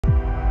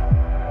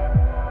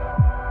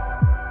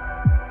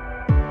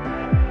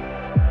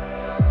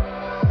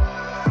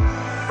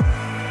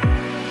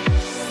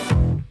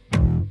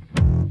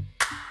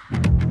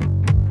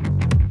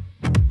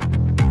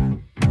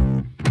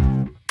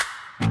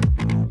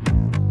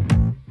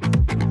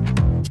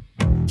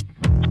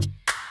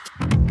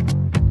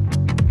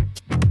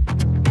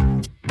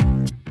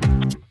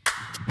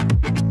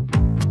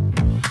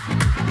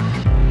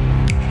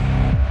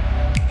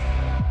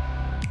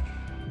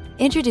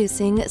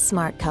Introducing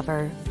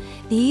SmartCover,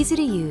 the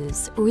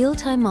easy-to-use,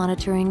 real-time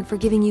monitoring for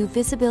giving you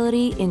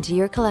visibility into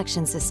your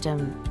collection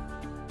system.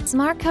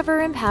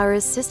 SmartCover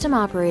empowers system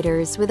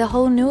operators with a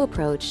whole new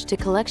approach to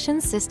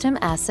collection system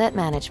asset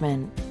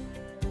management.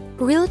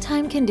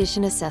 Real-time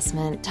condition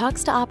assessment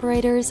talks to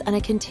operators on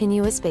a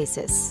continuous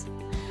basis.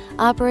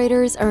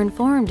 Operators are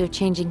informed of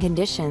changing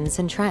conditions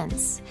and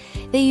trends.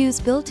 They use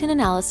built-in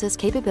analysis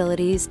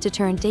capabilities to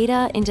turn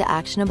data into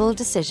actionable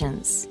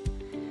decisions.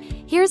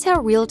 Here's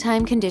how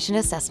real-time condition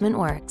assessment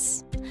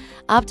works.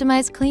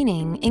 Optimized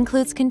cleaning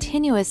includes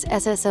continuous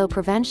SSO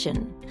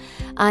prevention,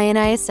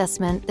 INI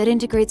assessment that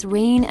integrates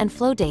rain and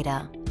flow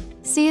data,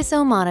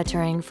 CSO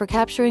monitoring for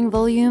capturing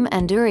volume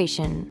and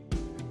duration.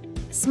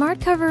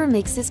 SmartCover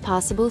makes this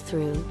possible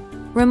through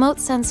remote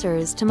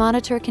sensors to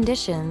monitor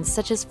conditions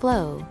such as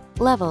flow,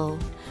 level,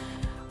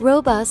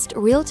 robust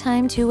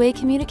real-time two-way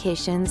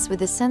communications with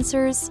the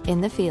sensors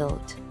in the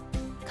field,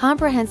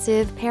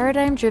 comprehensive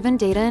paradigm-driven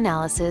data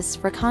analysis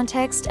for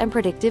context and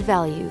predictive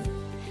value,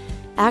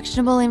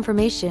 actionable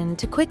information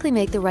to quickly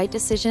make the right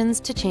decisions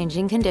to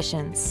changing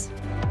conditions.